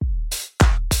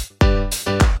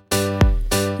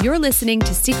You're listening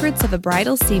to Secrets of a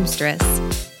Bridal Seamstress.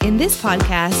 In this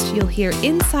podcast, you'll hear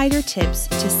insider tips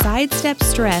to sidestep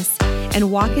stress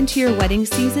and walk into your wedding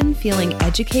season feeling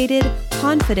educated,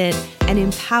 confident, and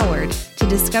empowered to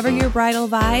discover your bridal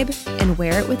vibe and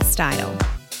wear it with style.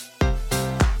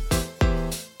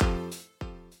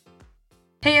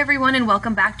 Hey everyone, and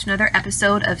welcome back to another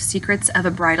episode of Secrets of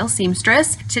a Bridal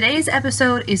Seamstress. Today's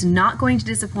episode is not going to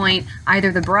disappoint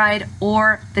either the bride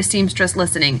or the seamstress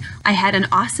listening. I had an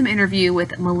awesome interview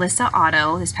with Melissa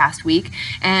Otto this past week,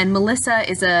 and Melissa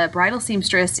is a bridal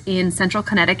seamstress in Central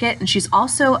Connecticut, and she's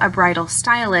also a bridal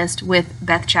stylist with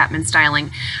Beth Chapman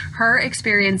Styling. Her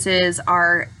experiences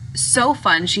are so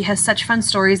fun. She has such fun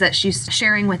stories that she's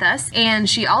sharing with us. And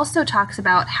she also talks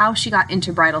about how she got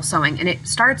into bridal sewing. And it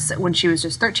starts when she was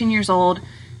just 13 years old,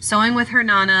 sewing with her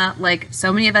Nana, like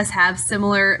so many of us have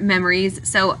similar memories.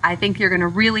 So I think you're going to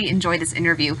really enjoy this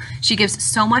interview. She gives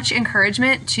so much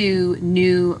encouragement to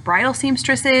new bridal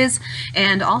seamstresses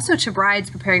and also to brides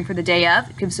preparing for the day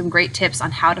of. Gives some great tips on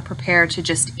how to prepare to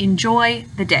just enjoy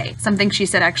the day. Something she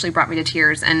said actually brought me to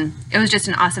tears, and it was just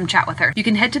an awesome chat with her. You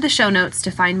can head to the show notes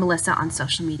to find Melissa on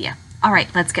social media. All right,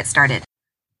 let's get started.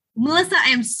 Melissa,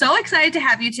 I am so excited to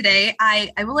have you today. I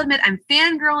will admit I'm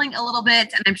fangirling a little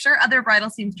bit, and I'm sure other bridal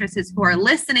seamstresses who are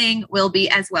listening will be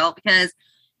as well, because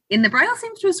in the bridal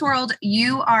seamstress world,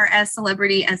 you are as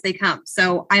celebrity as they come.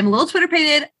 So I'm a little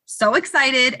Twitter-pated, so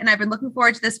excited, and I've been looking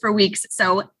forward to this for weeks.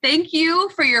 So thank you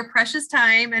for your precious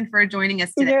time and for joining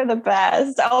us today. You're the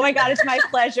best. Oh my God, it's my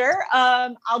pleasure.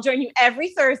 I'll join you every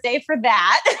Thursday for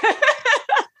that.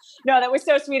 No, that was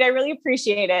so sweet. I really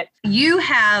appreciate it. You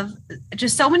have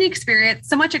just so much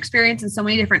experience in so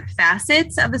many different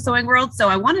facets of the sewing world. So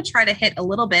I want to try to hit a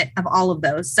little bit of all of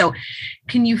those. So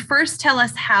can you first tell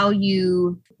us how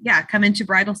you come into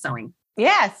bridal sewing?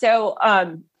 Yeah. So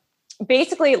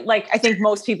basically, like I think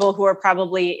most people who are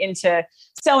probably into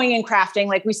sewing and crafting,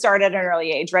 like we start at an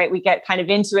early age, right? We get kind of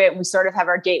into it and we sort of have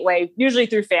our gateway usually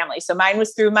through family. So mine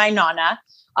was through my Nana,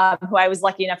 who I was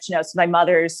lucky enough to know. So my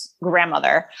mother's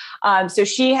grandmother. So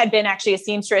she had been actually a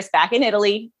seamstress back in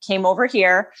Italy, came over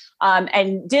here,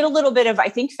 and did a little bit of, I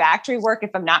think, factory work, if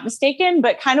I'm not mistaken,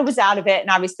 but kind of was out of it. And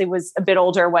obviously was a bit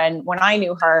older when I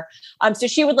knew her. So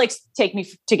she would like take me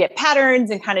to get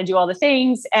patterns and kind of do all the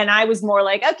things. And I was more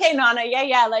like, okay, Nana,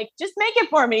 yeah. Like just make it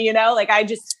for me, like I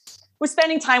just was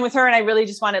spending time with her, and I really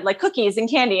just wanted like cookies and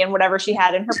candy and whatever she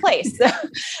had in her place,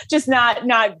 just not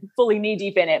fully knee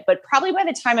deep in it. But probably by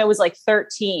the time I was like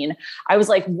 13, I was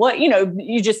like, what do you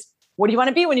want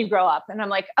to be when you grow up? And I'm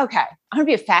like, okay, I'm going to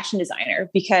be a fashion designer,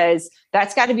 because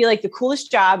that's got to be like the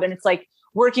coolest job. And it's like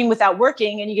working without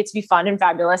working, and you get to be fun and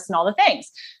fabulous and all the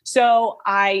things. So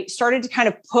I started to kind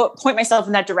of point myself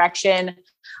in that direction.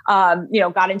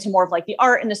 Got into more of like the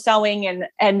art and the sewing.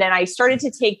 And then I started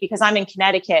to take, because I'm in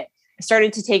Connecticut, I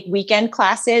started to take weekend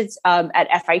classes at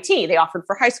FIT. They offered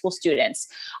for high school students.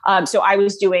 So I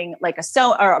was doing like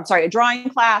a drawing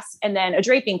class and then a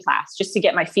draping class just to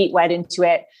get my feet wet into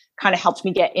it. Kind of helped me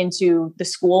get into the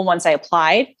school once I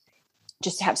applied,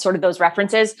 just to have sort of those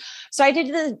references. So I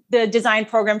did the design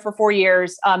program for 4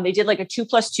 years. They did like a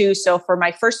 2+2. So for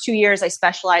my first 2 years, I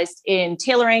specialized in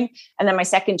tailoring. And then my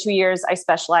second 2 years, I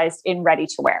specialized in ready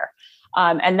to wear.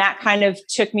 And that kind of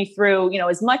took me through,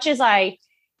 as much as I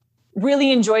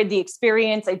really enjoyed the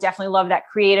experience, I definitely love that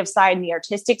creative side and the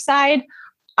artistic side.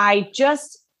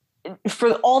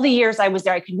 For all the years I was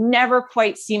there, I could never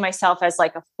quite see myself as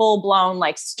like a full blown,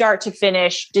 like start to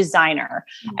finish designer.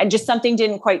 And just something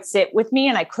didn't quite sit with me.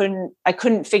 And I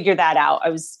couldn't figure that out. I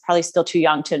was probably still too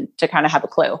young to kind of have a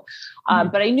clue.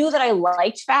 But I knew that I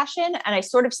liked fashion, and I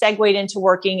sort of segued into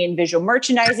working in visual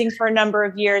merchandising for a number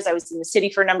of years. I was in the city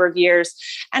for a number of years,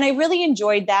 and I really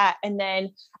enjoyed that. And then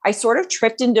I sort of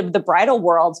tripped into the bridal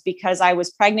world because I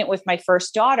was pregnant with my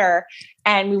first daughter,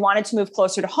 and we wanted to move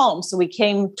closer to home. So we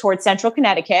came towards Central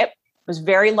Connecticut. I was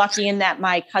very lucky in that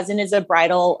my cousin is a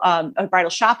bridal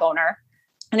shop owner.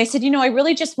 And I said, I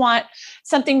really just want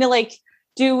something to like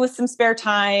do with some spare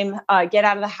time, get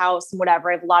out of the house and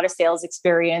whatever. I have a lot of sales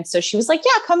experience. So she was like,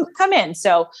 yeah, come in.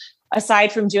 So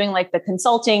aside from doing like the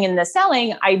consulting and the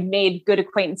selling, I made good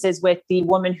acquaintances with the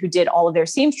woman who did all of their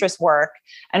seamstress work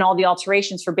and all the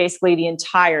alterations for basically the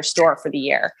entire store for the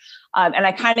year. And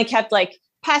I kind of kept like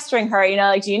pestering her,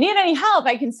 like, do you need any help?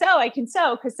 I can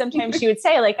sew. Cause sometimes she would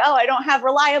say like, oh, I don't have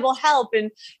reliable help.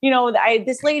 And,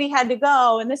 this lady had to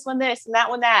go, and this one, this, and that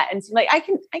one, that. And so like, I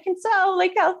can sew,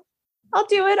 like, oh, I'll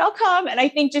do it. I'll come. And I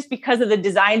think just because of the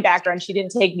design background, she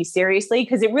didn't take me seriously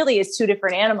because it really is two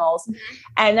different animals.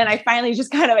 And then I finally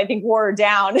just kind of, I think, wore her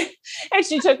down and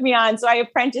she took me on. So I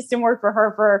apprenticed and worked for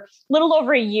her for a little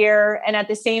over a year. And at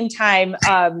the same time,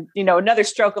 another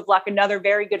stroke of luck, another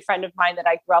very good friend of mine that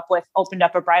I grew up with opened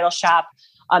up a bridal shop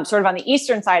sort of on the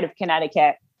eastern side of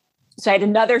Connecticut. So I had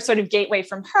another sort of gateway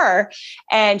from her.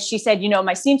 And she said,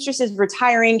 my seamstress is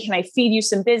retiring. Can I feed you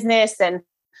some business? And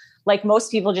like most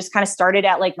people just kind of started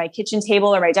at like my kitchen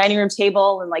table or my dining room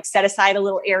table and like set aside a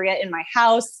little area in my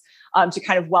house to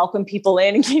kind of welcome people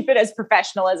in and keep it as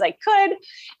professional as I could.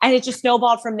 And it just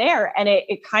snowballed from there. And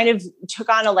it kind of took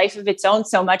on a life of its own,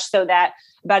 so much so that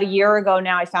about a year ago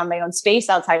now, I found my own space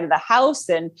outside of the house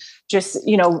and just,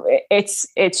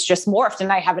 it's just morphed.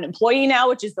 And I have an employee now,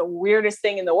 which is the weirdest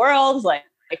thing in the world. Like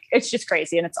it's just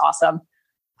crazy and it's awesome.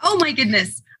 Oh my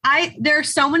goodness. There are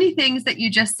so many things that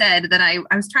you just said that I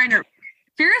was trying to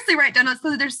furiously write down notes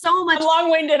because there's so much. I'm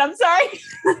long-winded. I'm sorry.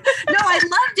 No, I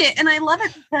loved it. And I love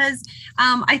it because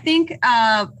I think,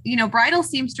 bridal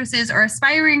seamstresses or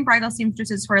aspiring bridal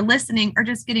seamstresses who are listening are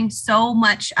just getting so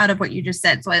much out of what you just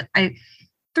said. So I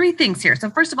three things here. So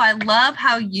first of all, I love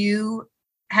how you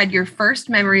had your first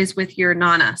memories with your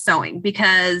Nana sewing,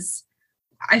 because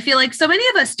I feel like so many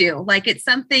of us do. Like it's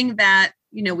something that,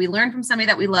 we learn from somebody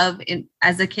that we love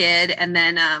as a kid. And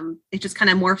then it just kind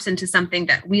of morphs into something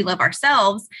that we love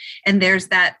ourselves. And there's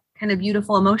that kind of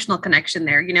beautiful emotional connection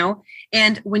there,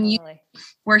 And when you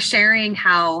were sharing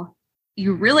how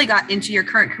you really got into your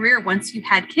current career once you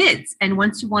had kids and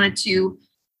once you wanted to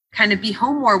kind of be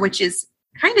home more, which is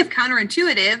kind of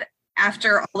counterintuitive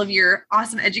after all of your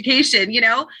awesome education,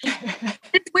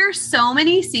 it's where so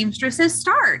many seamstresses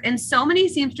start. And so many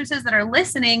seamstresses that are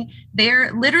listening,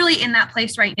 they're literally in that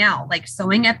place right now, like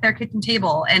sewing at their kitchen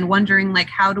table and wondering like,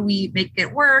 how do we make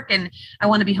it work? And I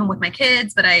want to be home with my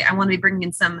kids, but I want to be bringing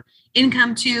in some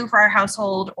income too for our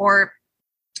household, or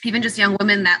even just young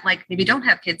women that like maybe don't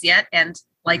have kids yet and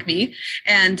like me,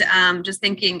 and just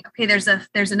thinking, okay,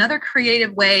 there's another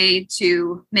creative way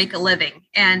to make a living,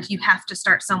 and you have to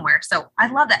start somewhere. So I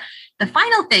love that. The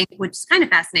final thing, which is kind of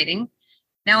fascinating,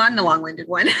 now I'm the long-winded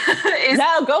one, is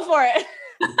no, go for it.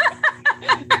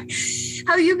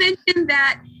 How you mentioned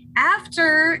that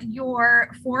after your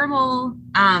formal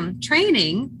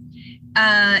training,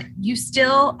 you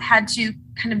still had to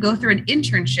kind of go through an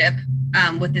internship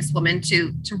with this woman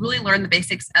to really learn the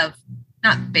basics of,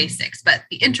 not basics, but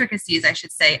the intricacies, I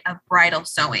should say, of bridal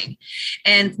sewing.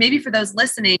 And maybe for those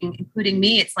listening, including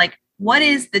me, it's like, what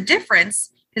is the difference?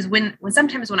 Because when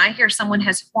sometimes when I hear someone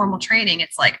has formal training,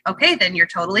 it's like, okay, then you're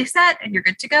totally set and you're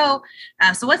good to go.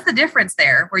 So what's the difference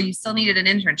there where you still needed an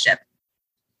internship?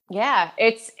 Yeah,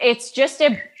 it's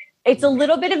a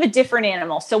little bit of a different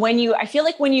animal. So I feel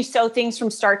like when you sew things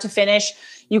from start to finish,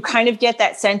 you kind of get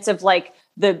that sense of like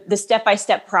the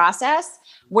step-by-step process.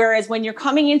 Whereas when you're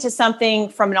coming into something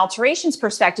from an alterations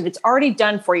perspective, it's already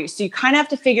done for you. So you kind of have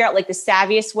to figure out like the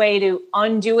savviest way to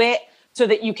undo it so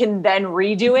that you can then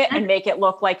redo it and make it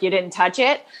look like you didn't touch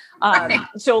it.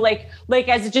 So like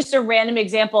as just a random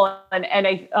example, and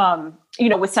I,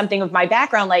 with something of my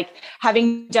background, like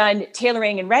having done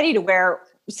tailoring and ready to wear,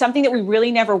 something that we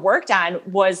really never worked on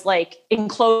was like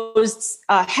enclosed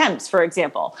hems, for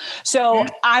example. So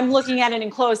I'm looking at an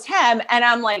enclosed hem and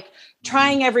I'm like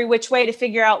trying every which way to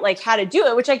figure out like how to do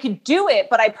it, which I could do it,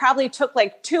 but I probably took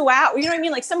like 2 hours, you know what I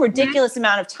mean? Like some ridiculous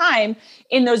amount of time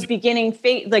in those beginning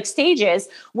stages,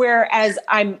 whereas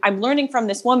I'm learning from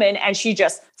this woman and she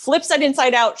just flips it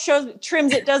inside out,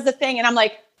 trims it, does the thing. And I'm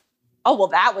like, oh, well,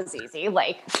 that was easy.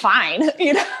 Like, fine.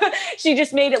 She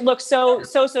just made it look so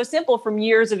simple from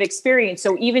years of experience.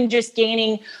 So even just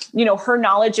gaining, her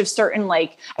knowledge of certain,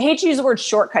 like, I hate to use the word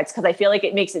shortcuts because I feel like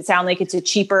it makes it sound like it's a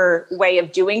cheaper way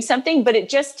of doing something, but it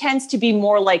just tends to be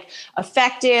more like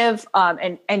effective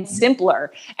and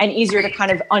simpler and easier to kind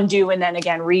of undo and then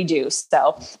again redo.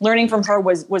 So learning from her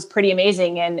was pretty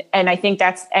amazing. And I think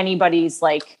that's anybody's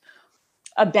like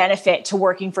a benefit to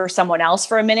working for someone else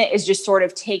for a minute, is just sort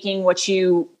of taking what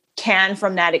you can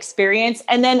from that experience.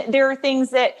 And then there are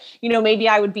things that, maybe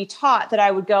I would be taught that I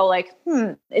would go like,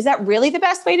 is that really the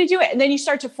best way to do it? And then you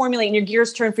start to formulate and your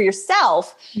gears turn for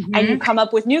yourself and you come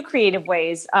up with new creative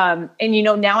ways. And,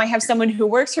 now I have someone who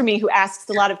works for me who asks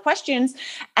a lot of questions,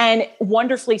 and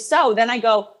wonderfully so. Then I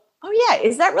go, oh yeah,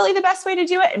 is that really the best way to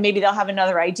do it? And maybe they'll have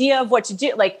another idea of what to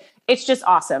do. Like, it's just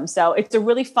awesome. So it's a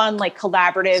really fun, like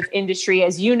collaborative industry,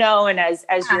 as you know, and as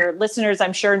your listeners,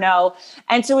 I'm sure know.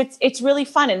 And so it's really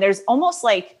fun. And there's almost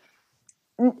like,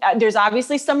 there's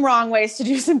obviously some wrong ways to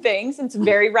do some things and some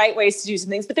very right ways to do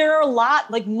some things, but there are a lot,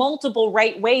 like multiple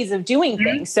right ways of doing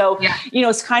things. So,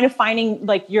 it's kind of finding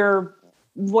like your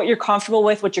what you're comfortable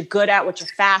with, what you're good at, what you're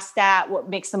fast at, what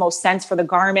makes the most sense for the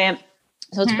garment.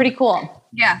 So it's pretty cool.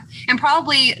 Yeah. And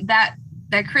probably that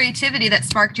creativity that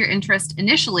sparked your interest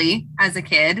initially as a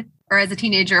kid or as a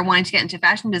teenager wanting to get into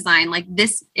fashion design, like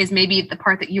this is maybe the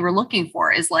part that you were looking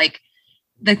for, is like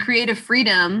the creative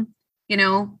freedom, you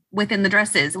know, within the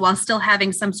dresses while still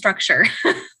having some structure.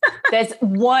 That's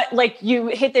what, like, you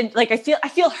hit the, like, I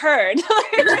feel heard.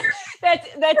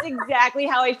 That's exactly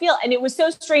how I feel. And it was so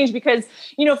strange because,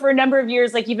 you know, for a number of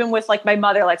years, like even with like my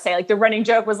mother, let's say, like the running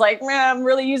joke was like, man, I'm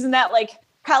really using that like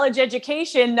college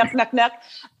education, knuck.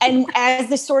 And as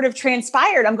this sort of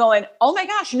transpired, I'm going, oh my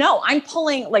gosh, no, I'm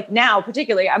pulling, like now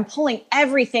particularly, I'm pulling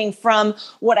everything from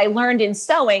what I learned in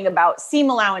sewing about seam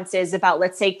allowances, about,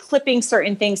 let's say, clipping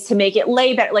certain things to make it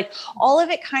lay better. Like all of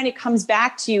it kind of comes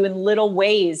back to you in little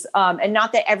ways. And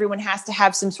not that everyone has to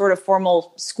have some sort of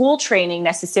formal school training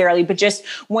necessarily, but just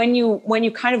when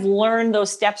you kind of learn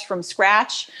those steps from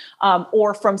scratch,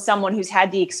 or from someone who's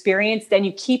had the experience, then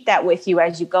you keep that with you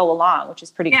as you go along, which is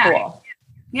pretty cool.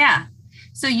 Yeah.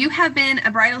 So you have been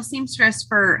a bridal seamstress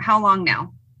for how long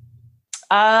now?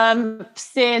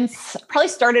 Since probably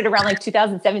started around like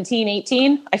 2017,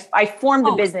 18. I formed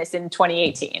the business in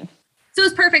 2018. So it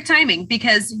was perfect timing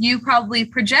because you probably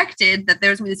projected that there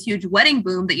was going to be this huge wedding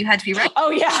boom that you had to be ready. Oh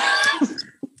yeah.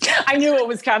 I knew it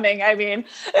was coming. I mean,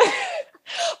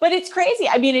 but it's crazy.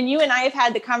 I mean, and you and I have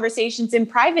had the conversations in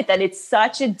private that it's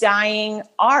such a dying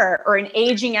art or an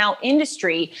aging out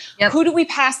industry. Yep. Who do we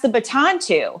pass the baton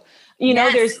to? You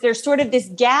know, there's sort of this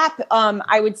gap,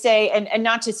 I would say, and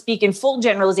not to speak in full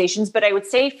generalizations, but I would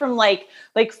say from like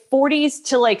 40s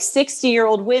to like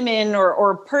 60-year-old women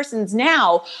or persons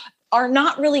now are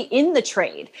not really in the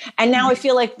trade. And now I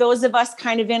feel like those of us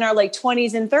kind of in our like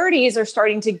 20s and 30s are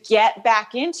starting to get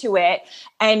back into it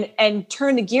and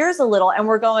turn the gears a little. And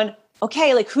we're going,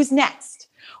 okay, like who's next?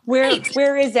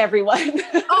 Where is everyone?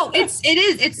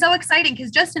 It's so exciting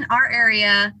because just in our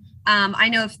area, I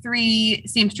know of 3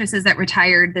 seamstresses that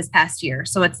retired this past year.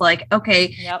 So it's like,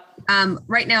 okay,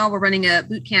 right now we're running a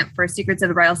boot camp for Secrets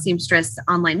of a Bridal Seamstress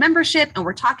online membership. And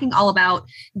we're talking all about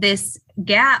this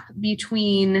gap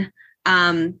between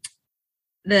I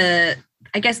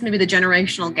guess maybe the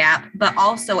generational gap, but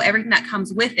also everything that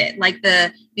comes with it, like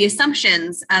the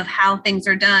assumptions of how things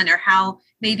are done or how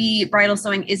maybe bridal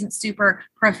sewing isn't super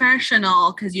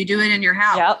professional because you do it in your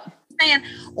house. Yep.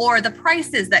 Or the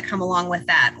prices that come along with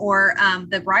that, or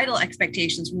the bridal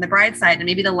expectations from the bride side, and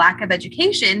maybe the lack of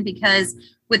education because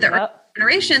with the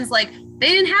generations, like they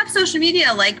didn't have social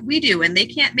media like we do, and they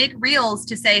can't make reels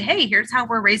to say, "Hey, here's how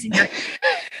we're raising your."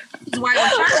 This is why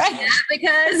we're charging that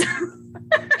because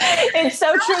it's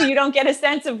so true. You don't get a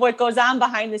sense of what goes on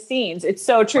behind the scenes. It's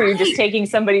so true. You're just taking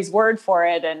somebody's word for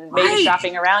it and maybe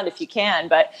shopping around if you can.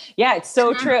 But yeah, it's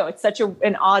so true. It's such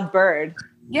an odd bird.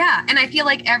 Yeah. And I feel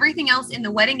like everything else in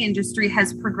the wedding industry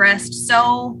has progressed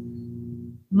so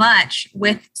much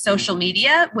with social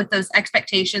media, with those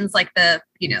expectations, like the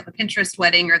Pinterest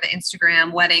wedding or the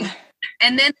Instagram wedding.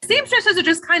 And then seamstresses are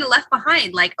just kind of left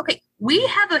behind. Like, okay, we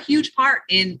have a huge part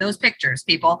in those pictures,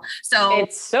 people. So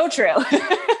it's so true.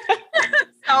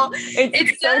 So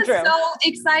it's just so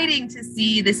exciting to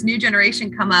see this new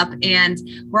generation come up and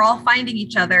we're all finding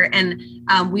each other. And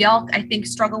we all, I think,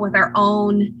 struggle with our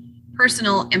own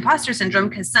personal imposter syndrome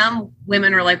because some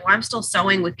women are like, well, I'm still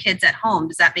sewing with kids at home.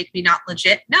 Does that make me not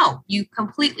legit? No, you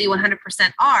completely 100%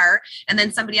 are. And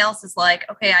then somebody else is like,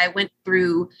 okay, I went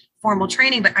through formal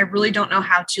training, but I really don't know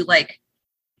how to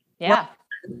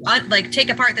take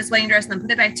apart this wedding dress and then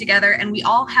put it back together. And we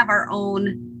all have our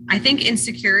own, I think,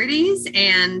 insecurities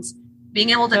and being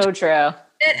able to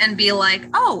it and be like,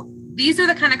 oh, these are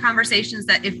the kind of conversations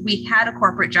that if we had a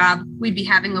corporate job, we'd be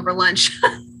having over lunch.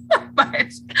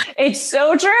 But it's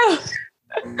so true.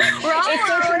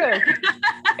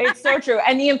 It's so true.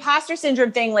 And the imposter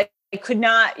syndrome thing, like you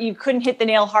couldn't hit the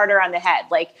nail harder on the head.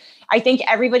 Like, I think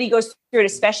everybody goes through it,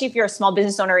 especially if you're a small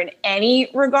business owner in any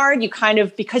regard, you kind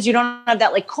of, because you don't have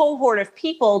that like cohort of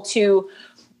people to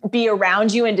be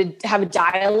around you and to have a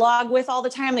dialogue with all the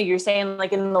time. Like you're saying,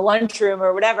 like in the lunchroom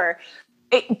or whatever.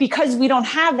 Because we don't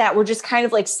have that, we're just kind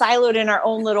of like siloed in our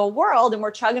own little world and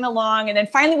we're chugging along. And then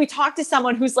finally we talk to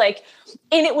someone who's like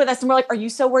in it with us and we're like, are you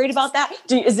so worried about that?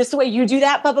 Is this the way you do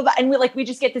that? Blah, blah, blah. And we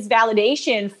just get this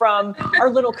validation from our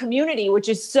little community, which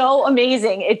is so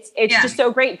amazing. It's just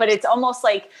so great, but it's almost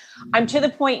like I'm to the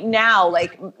point now,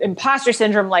 like imposter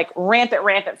syndrome, like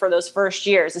rampant for those first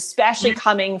years, especially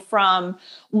coming from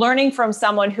learning from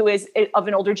someone who is of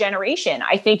an older generation.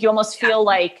 I think you almost feel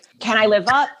like, can I live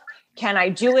up? Can I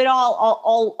do it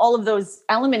all of those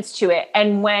elements to it?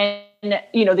 And when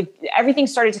everything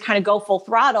started to kind of go full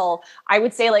throttle. I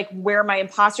would say like where my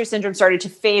imposter syndrome started to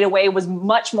fade away was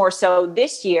much more so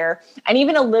this year, and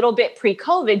even a little bit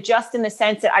pre-COVID, just in the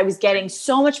sense that I was getting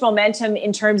so much momentum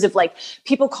in terms of like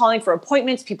people calling for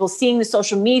appointments, people seeing the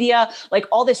social media, like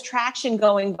all this traction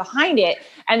going behind it.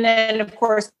 And then of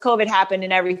course, COVID happened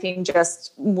and everything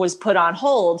just was put on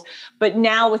hold. But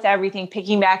now with everything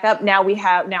picking back up, now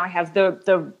I have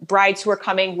the brides who are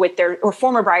coming with or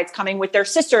former brides coming with their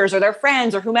sisters or their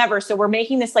friends or whomever. So we're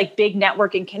making this like big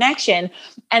networking connection,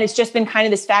 and it's just been kind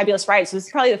of this fabulous ride. So this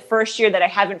is probably the first year that I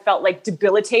haven't felt like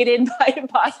debilitated by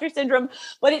imposter syndrome,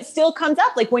 but it still comes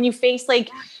up like when you face like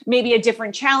maybe a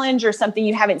different challenge or something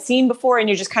you haven't seen before, and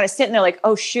you're just kind of sitting there like,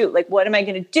 oh shoot, like what am I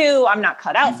going to do? I'm not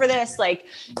cut out for this. Like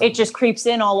it just creeps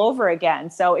in all over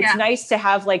again. So it's nice to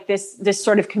have like this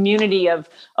sort of community of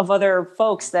other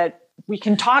folks that we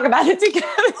can talk about it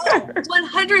together.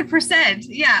 100%.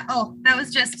 Yeah. Oh, that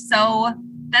was just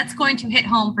that's going to hit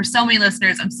home for so many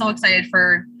listeners. I'm so excited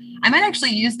I might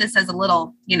actually use this as a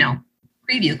little,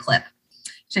 preview clip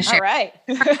to share. All right.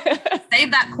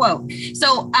 Save that quote.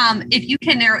 So if you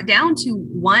can narrow it down to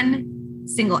one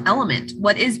single element,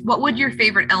 what would your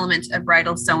favorite element of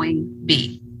bridal sewing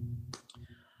be?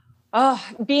 Oh,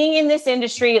 being in this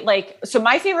industry, so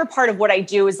my favorite part of what I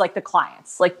do is like the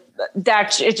clients, like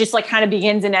that it just like kind of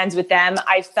begins and ends with them.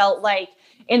 I felt like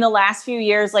in the last few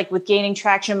years, like with gaining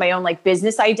traction in my own like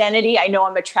business identity, I know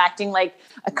I'm attracting like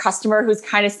a customer who's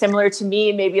kind of similar to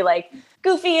me, maybe like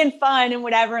goofy and fun and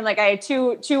whatever. And like I had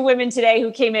two women today who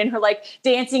came in who are like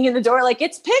dancing in the door, like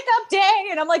it's pickup day.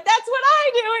 And I'm like, that's what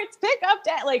I do. It's pickup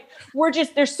day. Like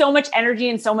there's so much energy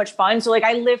and so much fun. So like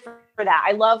I live for that.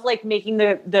 I love like making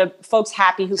the folks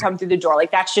happy who come through the door.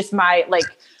 Like that's just my, like,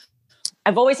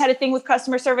 I've always had a thing with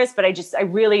customer service, but I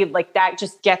really like that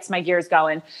just gets my gears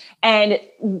going. And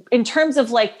in terms of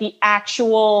like the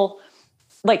actual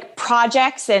like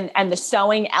projects and the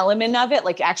sewing element of it,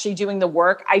 like actually doing the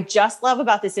work, I just love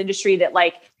about this industry that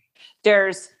like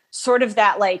there's sort of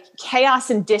that like chaos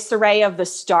and disarray of the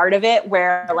start of it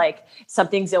where like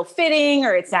something's ill-fitting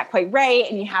or it's not quite right.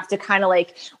 And you have to kind of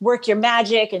like work your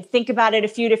magic and think about it a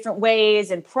few different ways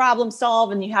and problem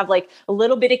solve. And you have like a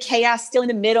little bit of chaos still in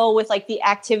the middle with like the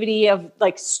activity of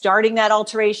like starting that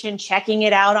alteration, checking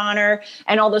it out on her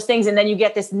and all those things. And then you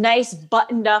get this nice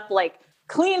buttoned up, like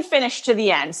clean finish to the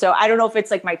end. So I don't know if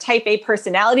it's like my type A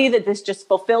personality that this just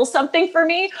fulfills something for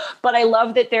me, but I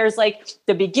love that there's like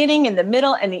the beginning and the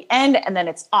middle and the end, and then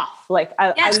it's off. Like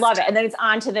I love it. And then it's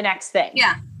on to the next thing.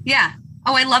 Yeah. Yeah.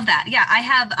 Oh, I love that. Yeah. I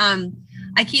have,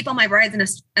 I keep all my brides in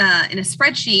a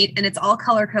spreadsheet, and it's all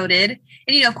color coded.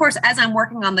 And, of course, as I'm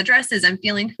working on the dresses, I'm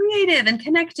feeling creative and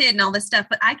connected and all this stuff,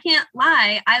 but I can't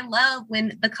lie. I love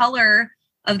when the color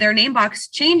of their name box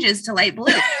changes to light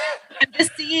blue. I'm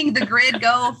just seeing the grid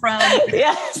go from,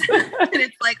 yes. And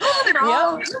it's like, oh, they're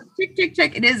all tick, tick,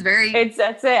 tick. It is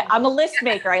that's it. I'm a list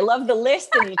maker. I love the list,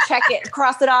 and you check it,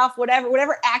 cross it off,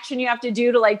 whatever action you have to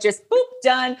do to like, just boop,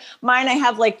 done. Mine, I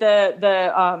have like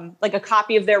the like a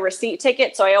copy of their receipt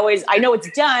ticket. So I know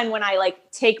it's done when I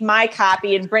like take my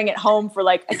copy and bring it home for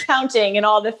like accounting and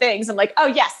all the things. I'm like, oh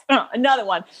yes, another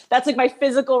one. That's like my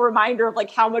physical reminder of like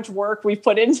how much work we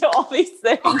put into all these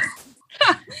things.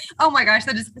 Oh my gosh,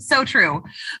 that is so true.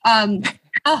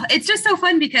 It's just so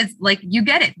fun because like you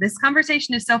get it. This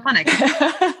conversation is so fun.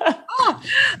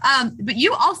 But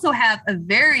you also have a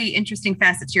very interesting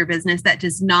facet to your business that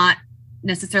does not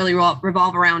necessarily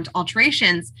revolve around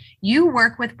alterations. You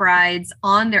work with brides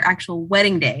on their actual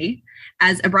wedding day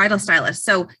as a bridal stylist.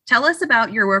 So tell us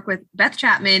about your work with Beth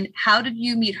Chapman. How did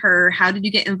you meet her? How did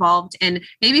you get involved? And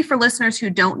maybe for listeners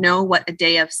who don't know what a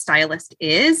day of stylist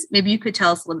is, maybe you could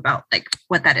tell us a little about like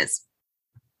what that is.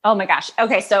 Oh my gosh.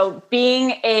 Okay. So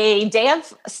being a day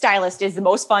of stylist is the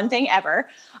most fun thing ever.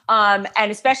 And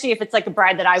especially if it's like a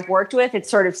bride that I've worked with, it's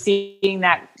sort of seeing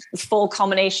that full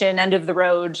culmination, end of the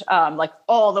road, like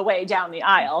all the way down the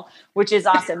aisle, which is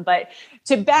awesome. But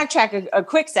to backtrack a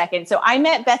quick second. So I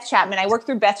met Beth Chapman. I worked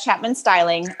through Beth Chapman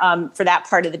Styling for that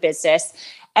part of the business.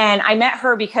 And I met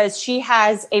her because she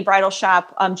has a bridal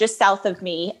shop just south of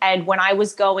me. And when I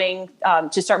was going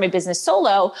to start my business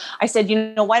solo, I said,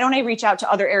 why don't I reach out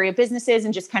to other area businesses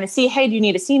and just kind of see, hey, do you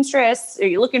need a seamstress? Are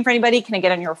you looking for anybody? Can I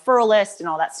get on your referral list and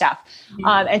all that stuff?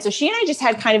 Mm-hmm. And so she and I just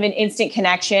had kind of an instant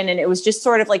connection. And it was just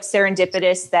sort of like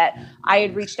serendipitous that I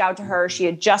had reached out to her. She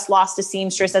had just lost a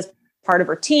seamstress as part of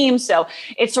her team. So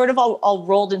it sort of all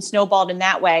rolled and snowballed in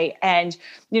that way. And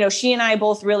she and I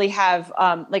both really have,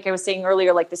 like I was saying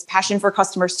earlier, like this passion for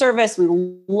customer service. We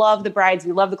love the brides.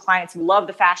 We love the clients. We love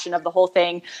the fashion of the whole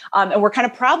thing. And we're kind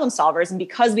of problem solvers. And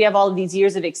because we have all of these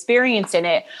years of experience in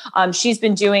it, she's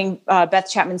been doing Beth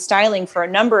Chapman styling for a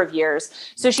number of years.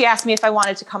 So she asked me if I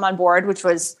wanted to come on board, which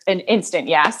was an instant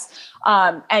yes.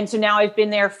 And so now I've been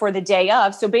there for the day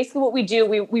of. So basically what we do,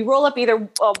 we roll up either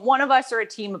one of us or a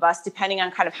team of us, depending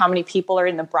on kind of how many people are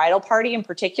in the bridal party in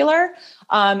particular.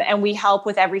 And we help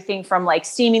with everything from like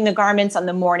steaming the garments on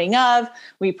the morning of.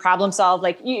 We problem solve,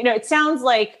 like, it sounds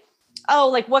like, oh,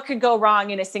 like what could go wrong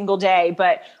in a single day?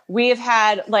 But we have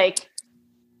had like,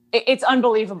 it's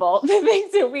unbelievable the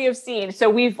things that we have seen. So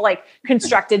we've like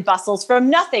constructed bustles from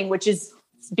nothing, which is,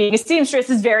 being a seamstress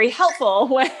is very helpful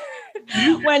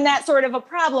when that sort of a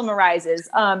problem arises.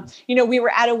 We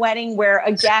were at a wedding where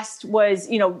a guest was,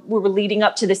 we were leading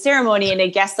up to the ceremony and a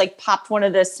guest like popped one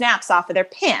of the snaps off of their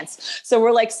pants. So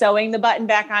we're like sewing the button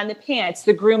back on the pants.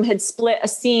 The groom had split a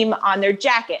seam on their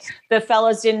jacket. The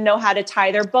fellows didn't know how to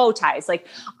tie their bow ties, like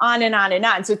on and on and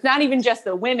on. So it's not even just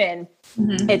the women.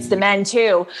 Mm-hmm. It's the men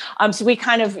too. So we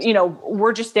kind of,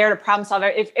 we're just there to problem solve.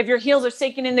 If your heels are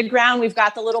sinking in the ground, we've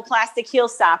got the little plastic heel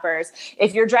stoppers.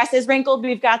 If your dress is wrinkled,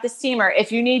 we've got the steamer.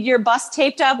 If you need your bust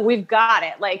taped up, we've got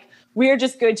it. Like, we're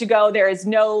just good to go. There is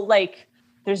no,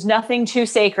 there's nothing too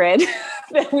sacred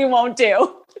that we won't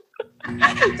do.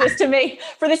 Just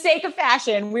for the sake of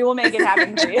fashion, we will make it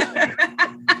happen for you.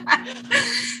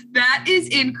 That is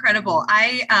incredible.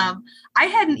 I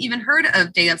hadn't even heard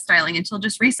of Day of Styling until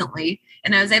just recently.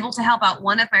 And I was able to help out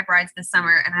one of my brides this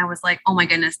summer. And I was like, oh my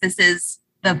goodness, this is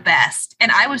the best.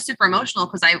 And I was super emotional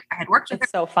because I had worked with her.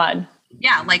 It's so fun.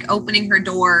 Yeah. Like opening her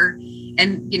door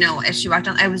and, as she walked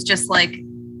on, I was just like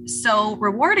so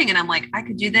rewarding. And I'm like, I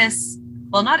could do this.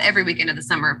 Well, not every weekend of the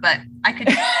summer, but I could.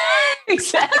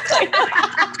 Exactly.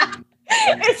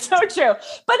 It's so true.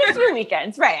 But it's your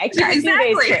weekends, right? I can't see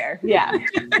days clear. Yeah.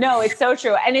 No, it's so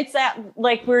true. And it's that,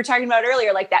 like we were talking about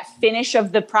earlier, like that finish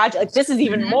of the project. Like this is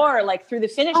even more like through the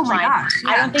finish line. Gosh,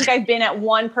 yeah. I don't think I've been at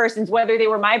one person's, whether they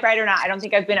were my bride or not, I don't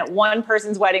think I've been at one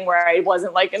person's wedding where I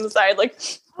wasn't like inside, like,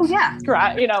 oh yeah,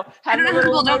 having a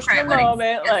little emotional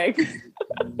moment. Yeah. Like,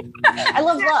 I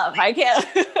love love. I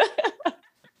can't.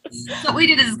 So what we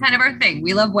did is kind of our thing.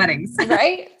 We love weddings,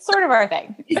 right? Sort of our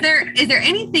thing. Is there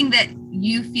anything that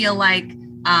you feel like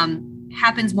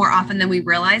happens more often than we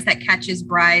realize that catches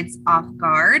brides off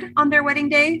guard on their wedding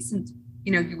day? Since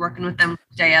you're working with them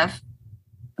day of.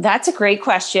 That's a great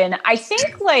question. I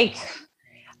think we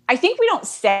don't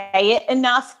say it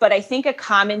enough, but I think a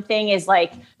common thing is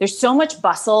like there's so much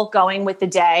bustle going with the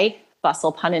day.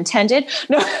 Bustle, pun intended.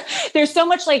 No, there's so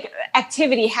much like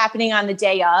activity happening on the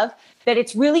day of that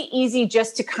it's really easy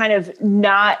just to kind of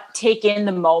not take in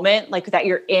the moment like that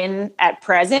you're in at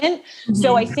present. Mm-hmm.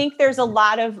 So I think there's a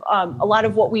lot of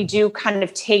what we do kind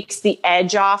of takes the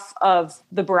edge off of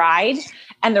the bride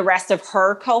and the rest of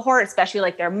her cohort, especially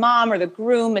like their mom or the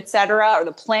groom, et cetera, or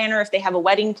the planner, if they have a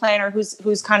wedding planner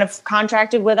who's kind of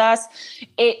contracted with us.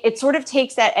 It sort of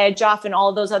takes that edge off and all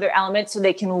of those other elements so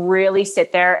they can really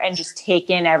sit there and just take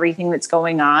in everything that's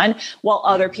going on while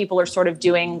other people are sort of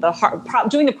doing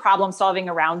the problem solving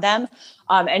around them.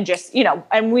 And just,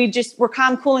 and we're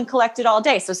calm, cool, and collected all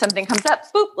day. So something comes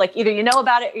up, boop, like either you know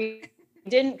about it or you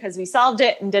didn't because we solved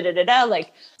it and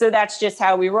like, so that's just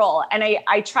how we roll. And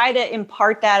I try to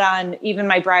impart that on even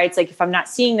my brides. Like if I'm not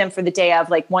seeing them for the day of,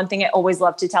 like one thing I always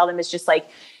love to tell them is just like,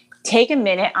 take a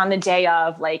minute on the day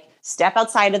of, like step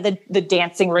outside of the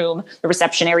dancing room, the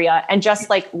reception area, and just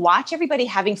like watch everybody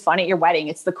having fun at your wedding.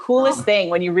 It's the coolest thing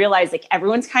when you realize like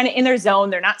everyone's kind of in their zone.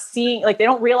 They're not seeing, like they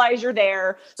don't realize you're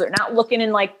there. So they're not looking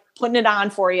and like putting it on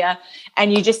for you.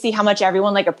 And you just see how much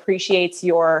everyone like appreciates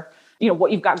your,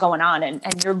 what you've got going on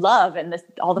and your love and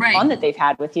all the fun that they've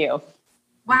had with you.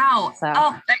 Wow. So.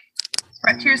 Oh, that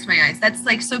brought tears to my eyes. That's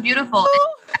like so beautiful.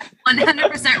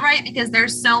 100% right. Because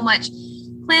there's so much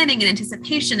planning and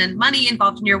anticipation and money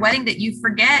involved in your wedding that you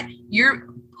forget you're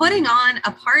putting on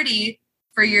a party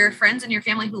for your friends and your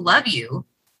family who love you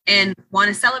and want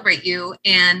to celebrate you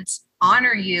and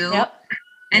honor you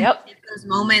and take those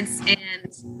moments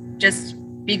and just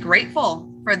be grateful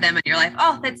for them in your life.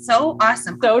 Oh, that's so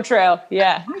awesome. So true.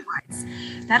 Yeah.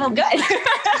 That'll be good.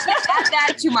 Add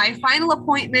that to my final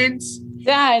appointment.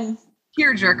 Done.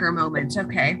 Tearjerker moment.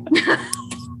 Okay.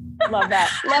 Love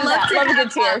that. Love that. Love a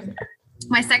good tear.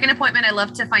 My second appointment, I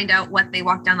love to find out what they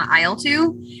walk down the aisle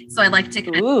to. So I like to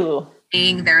kind of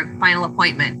being their final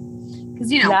appointment.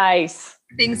 Because, nice.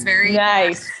 Things very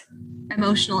nice,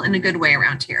 emotional in a good way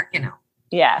around here,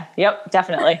 Yeah. Yep.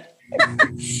 Definitely.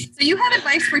 So you have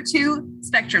advice for two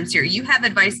spectrums here. You have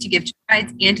advice to give to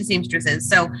brides and to seamstresses.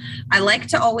 So I like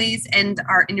to always end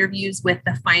our interviews with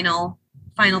the final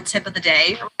tip of the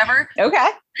day or whatever. Okay.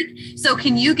 So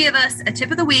can you give us a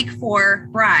tip of the week for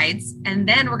brides? And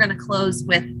then we're going to close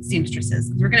with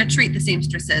seamstresses. We're going to treat the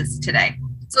seamstresses today.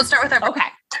 So let's start with our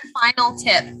final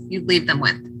tip you'd leave them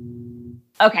with.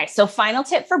 Okay. So final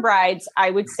tip for brides,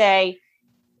 I would say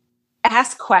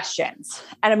ask questions.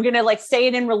 And I'm going to say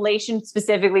it in relation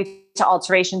specifically to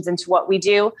alterations and to what we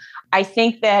do. I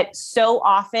think that so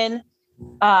often,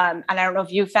 and I don't know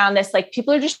if you found this,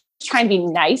 people are just trying to be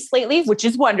nice lately, which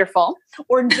is wonderful,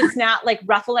 or just not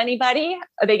ruffle anybody.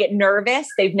 They get nervous.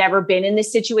 They've never been in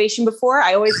this situation before.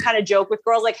 I always kind of joke with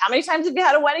girls, how many times have you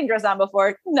had a wedding dress on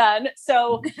before? None.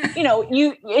 So,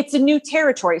 it's a new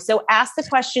territory. So ask the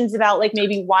questions about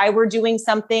maybe why we're doing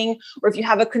something, or if you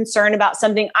have a concern about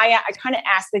something. I kind of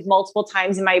ask multiple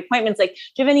times in my appointments, do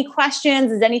you have any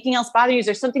questions? Does anything else bother you? Is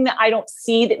there something that I don't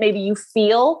see that maybe you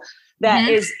feel that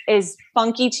is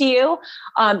funky to you?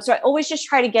 So I always just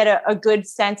try to get a good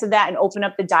sense of that and open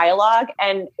up the dialogue.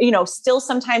 And, still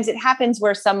sometimes it happens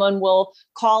where someone will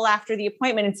call after the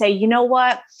appointment and say, you know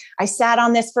what, I sat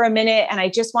on this for a minute and I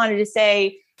just wanted to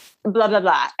say blah, blah,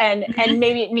 blah. And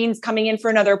maybe it means coming in for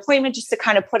another appointment just to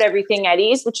kind of put everything at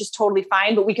ease, which is totally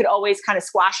fine. But we could always kind of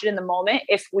squash it in the moment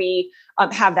if we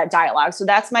have that dialogue. So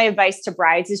that's my advice to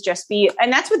brides, is just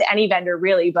and that's with any vendor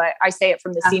really, but I say it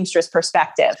from the seamstress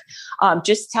perspective.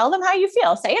 Just tell them how you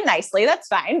feel, say it nicely. That's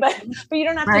fine. But you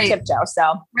don't have to tiptoe.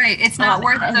 So, it's not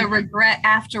worth the regret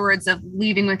afterwards of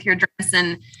leaving with your dress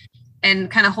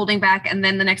and kind of holding back. And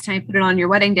then the next time you put it on your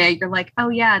wedding day, you're like, oh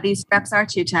yeah, these straps are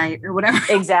too tight or whatever.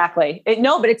 Exactly. But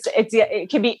it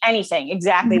can be anything.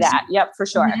 Exactly that. Yep. For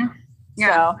sure. Mm-hmm.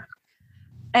 Yeah. So,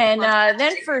 and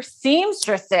then for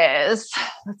seamstresses,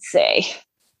 let's see,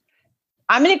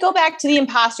 I'm going to go back to the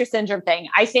imposter syndrome thing.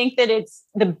 I think that it's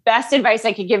the best advice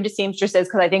I could give to seamstresses,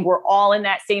 because I think we're all in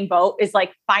that same boat, is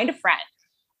find a friend,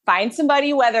 find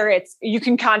somebody, whether it's, you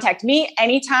can contact me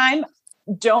anytime.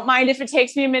 Don't mind if it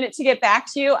takes me a minute to get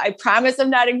back to you. I promise I'm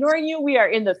not ignoring you. We are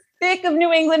in the thick of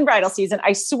New England bridal season.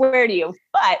 I swear to you.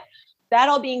 But that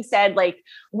all being said,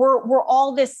 we're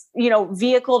all this,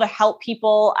 vehicle to help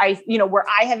people. Where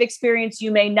I have experience,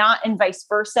 you may not, and vice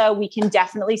versa. We can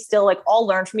definitely still all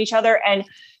learn from each other. And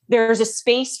there's a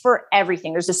space for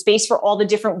everything. There's a space for all the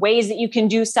different ways that you can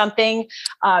do something.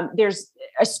 There's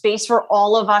a space for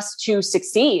all of us to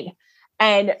succeed.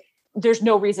 And there's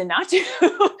no reason not to.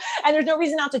 And there's no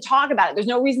reason not to talk about it. There's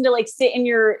no reason to sit in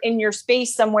your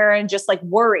space somewhere and just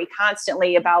worry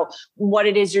constantly about what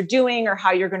it is you're doing or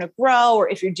how you're going to grow, or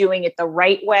if you're doing it the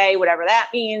right way, whatever that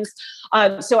means.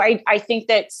 So I think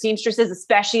that seamstresses,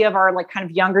 especially of our kind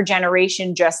of younger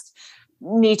generation, just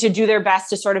need to do their best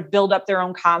to sort of build up their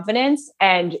own confidence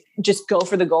and just go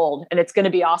for the gold. And it's going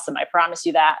to be awesome. I promise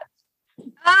you that.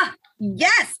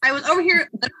 Yes, I was over here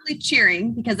literally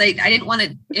cheering because I didn't want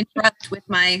to interrupt with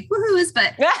my woohoos,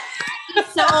 but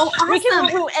so awesome. We can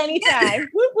woohoo anytime.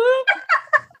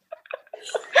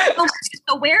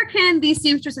 So where can these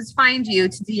seamstresses find you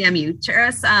to DM you? Share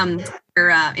us your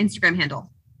Instagram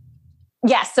handle.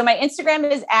 Yes. So my Instagram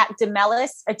is at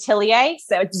Demelis Atelier.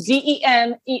 So it's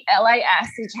DEMELIS.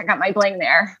 You check out my bling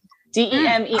there.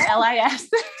 DEMELIS.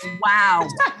 Wow.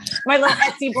 My little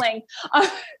Etsy bling.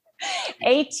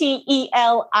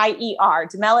 ATELIER,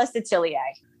 Demelis Atelier.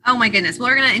 Oh my goodness. Well,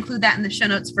 we're going to include that in the show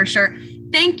notes for sure.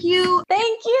 Thank you.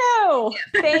 Thank you.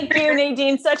 Thank you,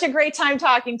 Nadine. Such a great time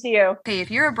talking to you. Okay, if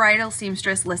you're a bridal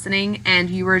seamstress listening and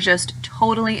you were just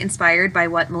totally inspired by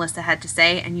what Melissa had to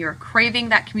say and you're craving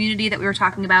that community that we were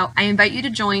talking about, I invite you to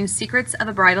join Secrets of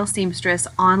a Bridal Seamstress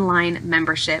online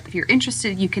membership. If you're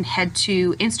interested, you can head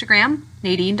to Instagram,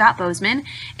 Nadine.Bozeman,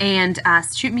 and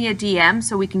shoot me a DM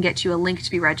so we can get you a link to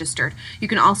be registered. You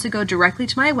can also go directly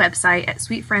to my website at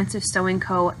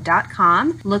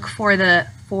sweetfrancissewingco.com. Look for the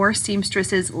For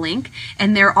Seamstresses link,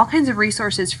 and there are all kinds of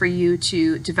resources for you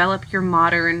to develop your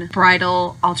modern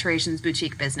bridal alterations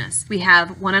boutique business. We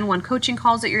have one-on-one coaching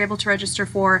calls that you're able to register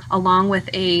for, along with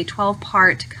a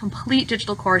 12-part complete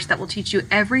digital course that will teach you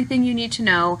everything you need to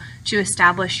know to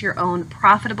establish your own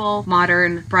profitable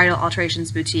modern bridal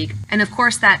alterations boutique. And of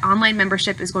course, that online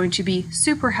membership is going to be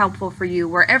super helpful for you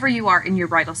wherever you are in your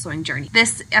bridal sewing journey.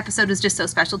 This episode was just so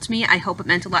special to me. I hope it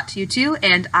meant a lot to you too,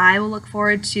 and I will look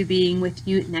forward to being with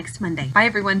you next Monday. Bye,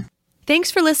 everyone.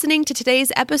 Thanks for listening to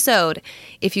today's episode.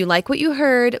 If you like what you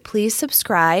heard, please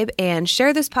subscribe and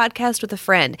share this podcast with a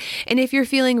friend. And if you're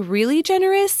feeling really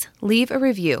generous, leave a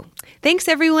review. Thanks,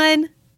 everyone.